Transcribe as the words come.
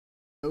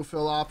No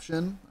fill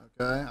option.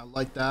 Okay, I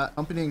like that.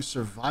 Accompanying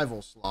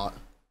survival slot.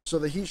 So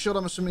the heat shield,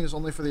 I'm assuming, is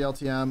only for the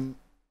LTM.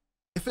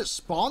 If it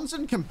spawns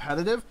in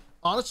competitive,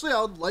 honestly,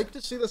 I would like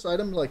to see this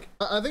item, like,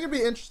 I think it'd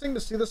be interesting to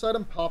see this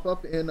item pop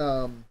up in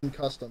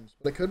customs,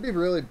 but it could be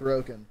really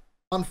broken.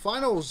 On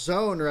final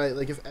zone, right,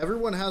 like, if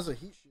everyone has a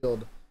heat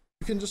shield,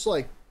 you can just,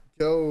 like,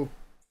 go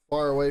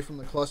far away from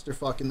the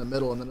clusterfuck in the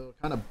middle, and then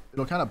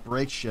it'll kind of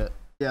break shit.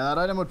 Yeah, that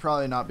item would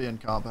probably not be in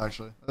comp,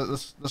 actually.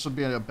 This would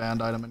be a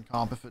banned item in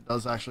comp if it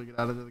does actually get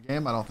added to the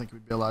game. I don't think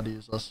we'd be allowed to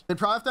use this. They'd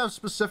probably have to have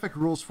specific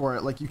rules for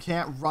it. Like, you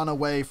can't run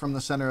away from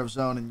the center of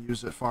zone and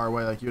use it far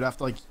away. Like, you'd have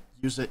to, like,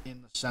 use it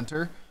in the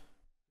center.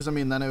 Because, I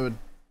mean, then it would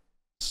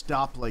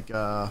stop, like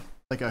a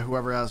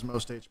whoever has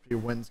most HP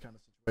wins kind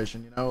of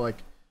situation, you know?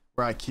 Like,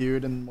 where I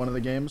queued in one of the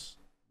games,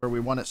 where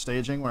we won at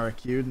staging, where I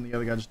queued and the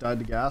other guy just died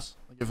to gas.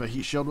 Like, if a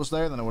heat shield was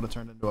there, then it would have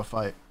turned into a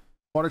fight.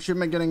 Water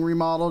treatment getting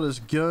remodeled is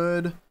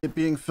good. It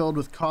being filled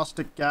with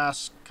caustic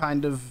gas,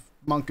 kind of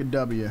monka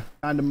W.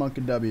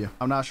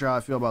 I'm not sure how I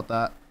feel about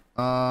that.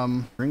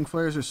 Ring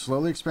flares are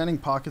slowly expanding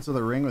pockets of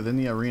the ring within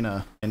the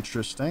arena.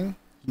 Interesting.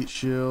 Heat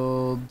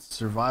shield,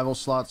 survival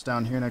slots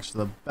down here next to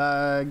the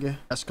bag.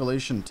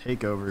 Escalation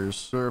takeovers.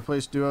 So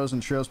replace duos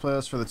and trios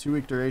playlists for the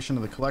 2-week duration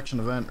of the collection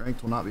event.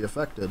 Ranked will not be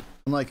affected.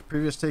 Unlike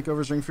previous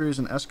takeovers, Ring Fury is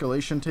an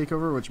escalation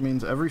takeover, which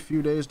means every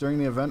few days during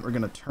the event, we're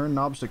going to turn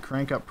knobs to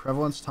crank up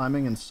prevalence,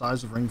 timing, and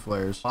size of ring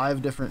flares.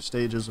 5 different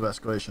stages of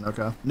escalation.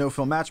 Okay. No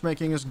fill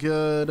matchmaking is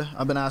good.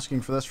 I've been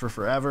asking for this for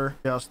forever.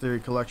 Chaos Theory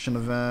collection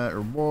event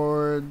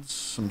rewards,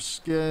 some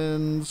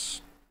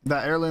skins.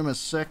 That heirloom is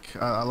sick.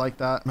 I like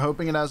that. I'm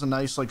hoping it has a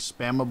nice, like,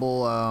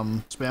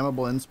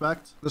 spammable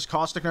inspect. This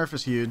caustic nerf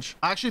is huge.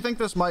 I actually think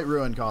this might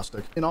ruin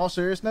caustic. In all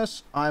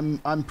seriousness,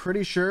 I'm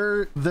pretty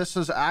sure this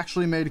has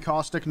actually made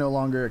caustic no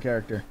longer a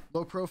character.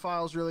 Low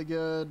profile is really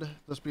good.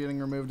 This being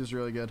removed is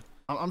really good.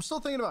 I'm still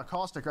thinking about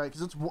caustic, right?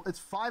 Because it's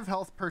 5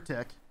 health per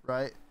tick,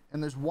 right?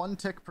 And there's 1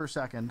 tick per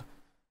second.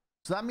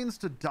 So that means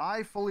to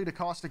die fully to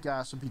caustic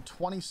gas would be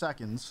 20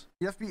 seconds.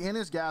 You have to be in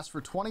his gas for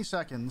 20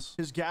 seconds.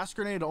 His gas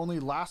grenade only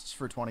lasts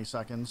for 20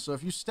 seconds. So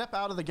if you step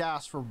out of the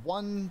gas for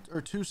 1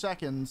 or 2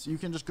 seconds, you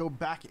can just go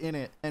back in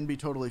it and be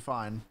totally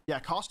fine.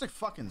 Yeah, caustic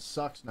fucking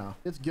sucks now.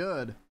 It's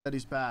good that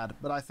he's bad,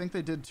 but I think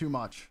they did too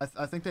much.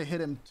 I think they hit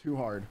him too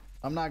hard.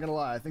 I'm not gonna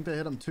lie. I think they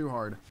hit him too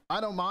hard.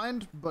 I don't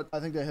mind, but I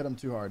think they hit him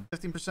too hard.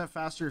 15%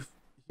 faster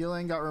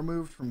healing got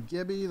removed from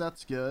Gibby.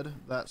 That's good.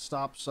 That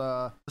stops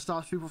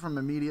people from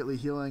immediately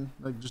healing,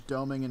 like just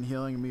doming and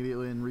healing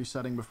immediately and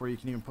resetting before you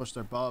can even push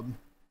their bub.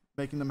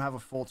 Making them have a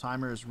full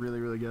timer is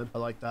really, really good. I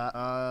like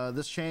that.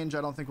 This change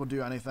I don't think will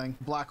do anything.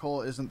 Black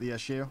hole isn't the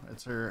issue.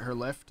 It's her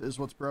lift is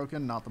what's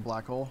broken, not the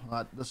black hole.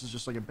 This is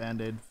just like a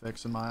band-aid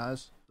fix in my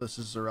eyes. This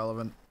is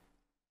irrelevant.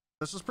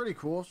 This is pretty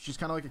cool. She's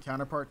kind of like a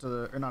counterpart to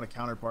the, or not a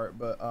counterpart,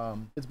 but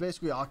it's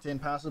basically Octane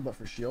passive, but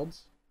for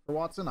shields for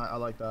Watson. I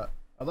like that.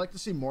 I'd like to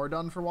see more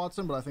done for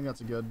Watson, but I think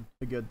that's a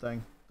good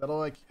thing. That'll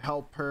like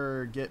help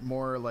her get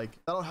more, like,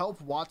 that'll help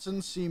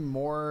Watson see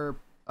more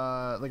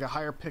like a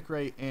higher pick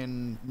rate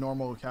in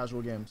normal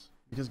casual games,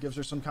 because it gives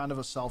her some kind of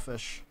a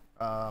selfish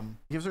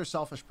gives her a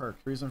selfish perk,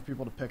 reason for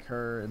people to pick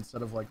her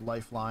instead of like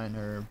Lifeline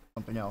or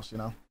something else, you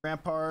know.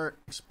 Rampart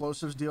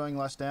explosives dealing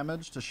less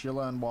damage to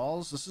Sheila and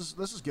walls. This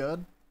is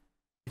good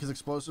because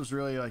explosives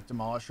really like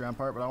demolish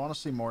Rampart, but I want to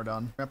see more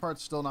done.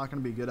 Rampart's still not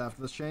going to be good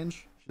after this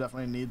change. She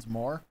definitely needs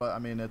more, but I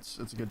mean, it's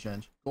a good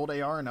change. Gold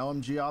AR and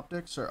LMG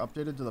optics are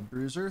updated to the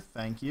Bruiser.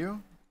 Thank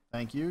you.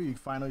 You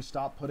finally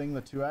stopped putting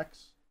the 2x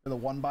or the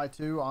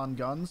 1x2 on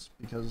guns,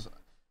 because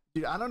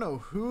dude, I don't know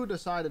who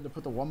decided to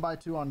put the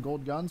 1x2 on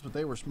gold guns, but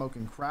they were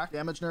smoking crack.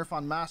 Damage nerf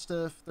on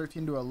Mastiff,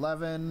 13 to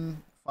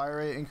 11. Fire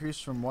rate increase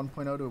from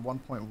 1.0 to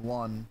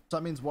 1.1. So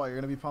that means what? You're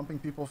gonna be pumping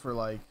people for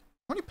like,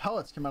 how many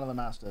pellets come out of the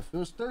Mastiff? It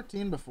was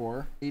 13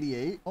 before.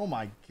 88. Oh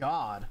my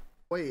god.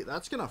 Wait,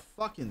 that's gonna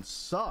fucking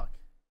suck.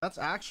 That's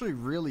actually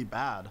really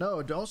bad.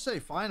 No, don't say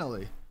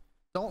finally.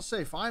 Don't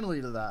say finally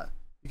to that,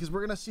 because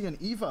we're gonna see an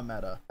Eva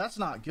meta. That's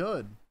not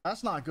good.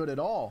 That's not good at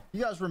all.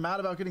 You guys were mad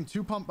about getting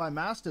 2 pumped by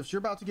Mastiffs. You're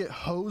about to get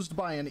hosed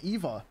by an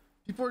Eva.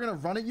 People are gonna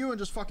run at you and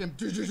just fucking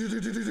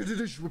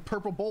with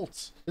purple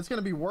bolts. It's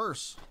gonna be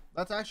worse.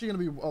 That's actually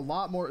gonna be a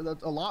lot more.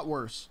 That's a lot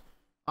worse.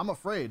 I'm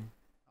afraid.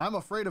 I'm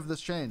afraid of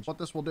this change, what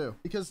this will do.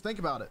 Because think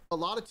about it. A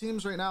lot of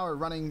teams right now are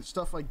running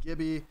stuff like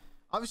Gibby.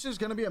 Obviously, there's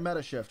going to be a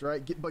meta shift,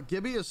 right? But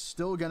Gibby is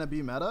still going to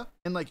be meta.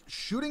 And, like,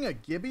 shooting a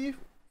Gibby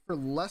for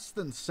less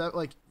than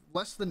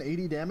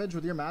 80 damage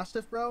with your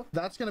Mastiff, bro,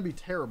 that's going to be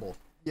terrible.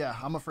 Yeah,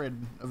 I'm afraid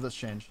of this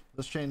change.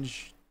 This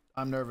change,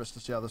 I'm nervous to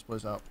see how this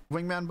plays out.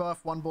 Wingman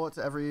buff, 1 bullet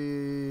to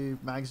every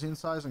magazine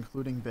size,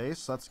 including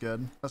base. That's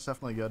good. That's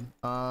definitely good.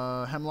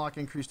 Hemlock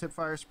increased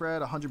hipfire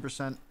spread,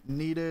 100%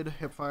 needed.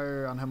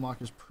 Hipfire on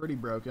Hemlock is pretty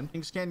broken.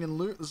 Kings Canyon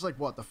loot. This is like,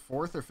 what, the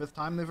 4th or 5th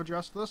time they've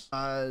addressed this?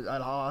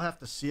 I'll have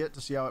to see it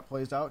to see how it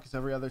plays out, because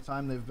every other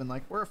time they've been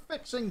like, we're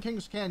fixing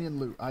Kings Canyon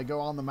loot. I go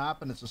on the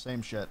map and it's the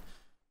same shit.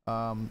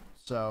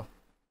 So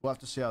we'll have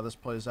to see how this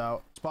plays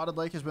out. Spotted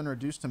Lake has been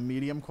reduced to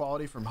medium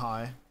quality from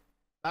high.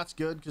 That's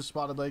good, because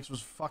Spotted Lakes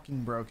was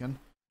fucking broken.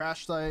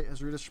 Crash site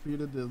has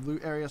redistributed the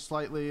loot area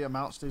slightly.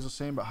 Amount stays the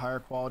same, but higher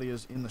quality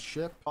is in the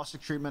ship.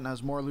 Caustic treatment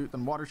has more loot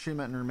than water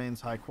treatment and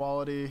remains high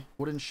quality.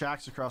 Wooden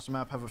shacks across the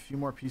map have a few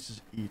more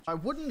pieces each. By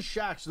wooden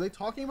shacks, are they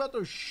talking about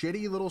those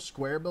shitty little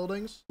square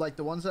buildings? Like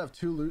the ones that have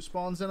 2 loot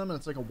spawns in them and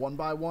it's like a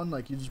 1x1,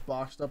 like you just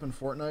boxed up in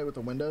Fortnite with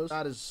the windows?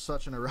 That is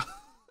such an irrelevant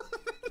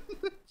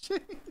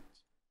change.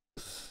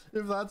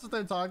 If that's what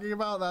they're talking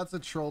about, that's a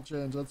troll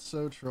change. That's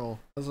so troll.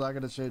 That's not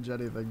gonna change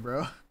anything,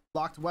 bro.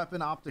 Locked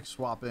weapon optic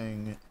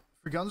swapping.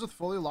 For guns with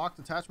fully locked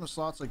attachment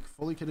slots like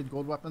fully kitted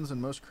gold weapons and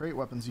most crate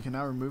weapons, you can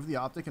now remove the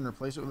optic and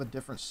replace it with a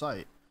different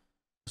sight.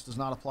 This does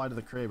not apply to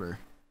the Kraber.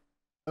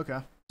 Okay.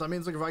 So that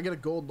means like if I get a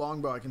gold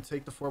longbow, I can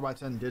take the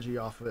 4x10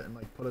 digi off of it and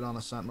like put it on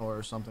a sentinel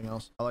or something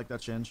else. I like that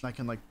change. I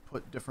can like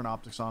put different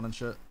optics on and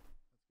shit.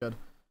 That's good.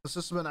 This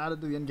has been added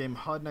to the in-game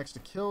HUD next to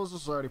kills.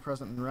 This is already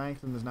present in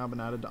ranked and has now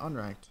been added to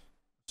unranked.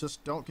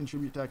 Just don't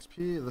contribute to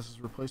XP. This has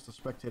replaced the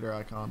spectator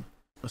icon.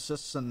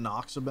 Assists and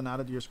knocks have been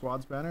added to your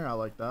squad's banner. I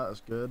like that.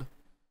 That's good.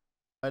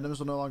 Items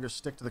will no longer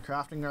stick to the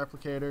crafting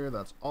replicator.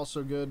 That's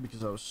also good because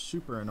that was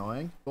super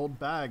annoying. Gold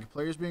bag.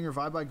 Players being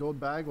revived by gold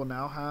bag will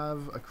now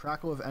have a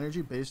crackle of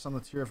energy based on the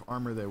tier of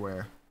armor they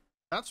wear.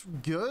 That's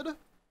good,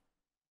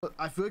 but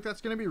I feel like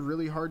that's going to be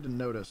really hard to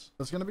notice.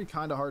 That's going to be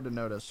kind of hard to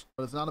notice,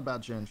 but it's not a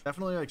bad change.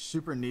 Definitely like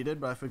super needed,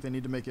 but I feel like they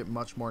need to make it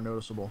much more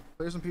noticeable.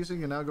 Players and PC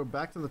can now go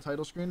back to the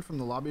title screen from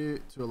the lobby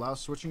to allow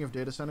switching of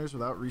data centers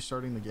without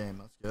restarting the game.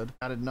 That's good.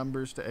 Added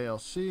numbers to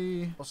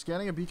ALC. While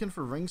scanning a beacon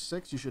for ring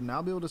 6, you should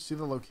now be able to see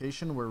the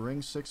location where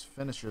ring 6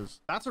 finishes.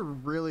 That's a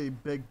really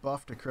big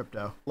buff to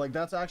crypto. Like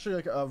that's actually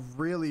like a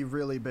really,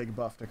 really big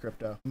buff to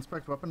crypto.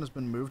 Inspect weapon has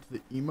been moved to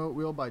the emote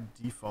wheel by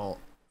default.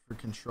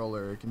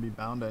 Controller. It can be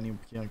bound to any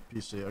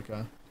PC.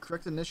 Okay.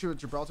 Correct an issue with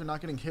Gibraltar not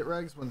getting hit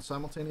regs when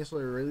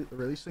simultaneously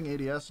releasing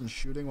ADS and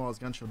shooting while his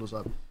gun shield was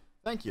up.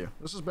 Thank you.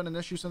 This has been an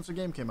issue since the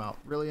game came out.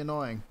 Really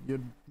annoying.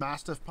 You'd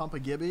Mastiff pump a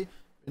Gibby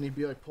and he'd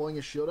be like pulling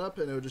his shield up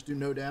and it would just do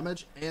no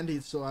damage and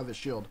he'd still have his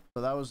shield.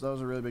 So that was a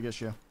really big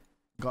issue.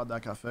 Glad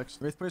that got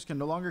fixed. Wraith players can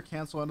no longer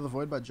cancel Into the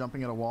Void by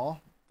jumping at a wall.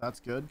 That's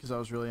good because that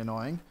was really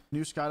annoying.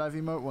 New skydive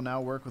emote will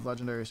now work with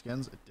legendary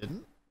skins. It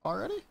didn't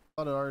already?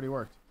 Thought it already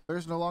worked.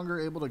 Players no longer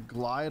able to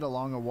glide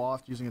along a wall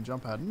after using a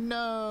jump pad.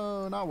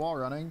 No, not wall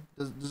running.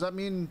 Does that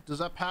mean, does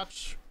that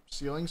patch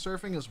ceiling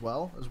surfing as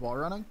well as wall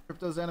running?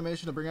 Crypto's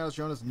animation to bring out his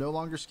drone is no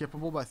longer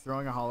skippable by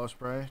throwing a hollow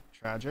spray.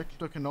 Tragic.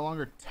 Crypto can no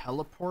longer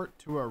teleport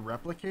to a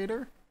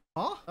replicator.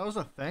 Huh? That was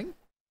a thing?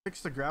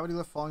 Fix the gravity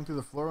lift falling through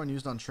the floor when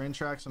used on train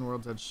tracks in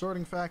World's Edge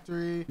Sorting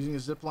Factory. Using a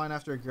zip line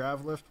after a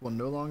grav lift will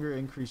no longer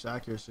increase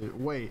accuracy.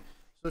 Wait.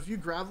 So if you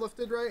grav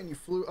lifted right and you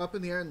flew up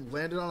in the air and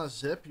landed on a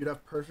zip, you'd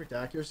have perfect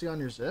accuracy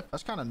on your zip.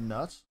 That's kind of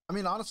nuts. I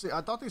mean, honestly,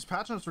 I thought these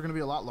patch notes were going to be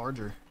a lot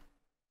larger.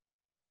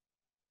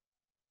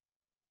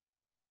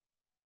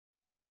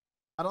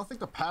 I don't think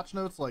the patch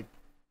notes, like,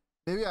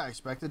 maybe I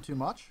expected too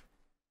much.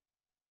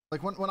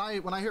 Like when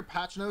I hear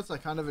patch notes, I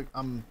kind of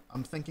I'm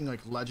thinking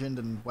like legend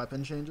and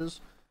weapon changes.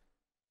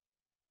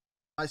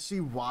 I see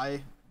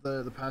why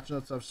the patch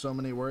notes have so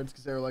many words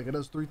because they were like it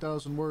has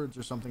 3,000 words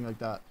or something like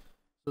that.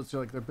 So it's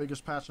like their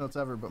biggest patch notes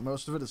ever, but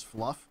most of it is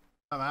fluff.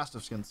 That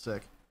Mastiff skin's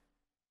sick.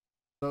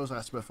 So is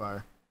that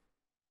Spitfire.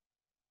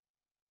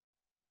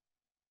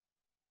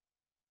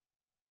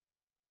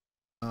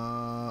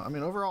 I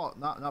mean, overall,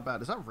 not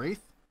bad. Is that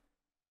Wraith?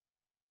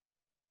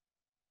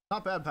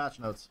 Not bad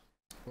patch notes.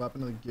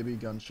 Weapon of the Gibby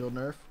gun shield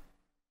nerf.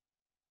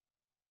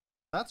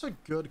 That's a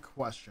good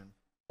question.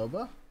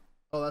 Loba?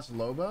 Oh, that's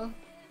Loba?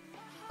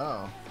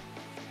 Oh.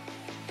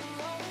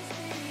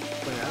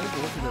 Wait, I need to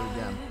look at it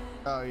again.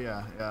 Oh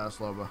yeah, that's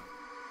Loba.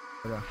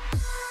 Okay.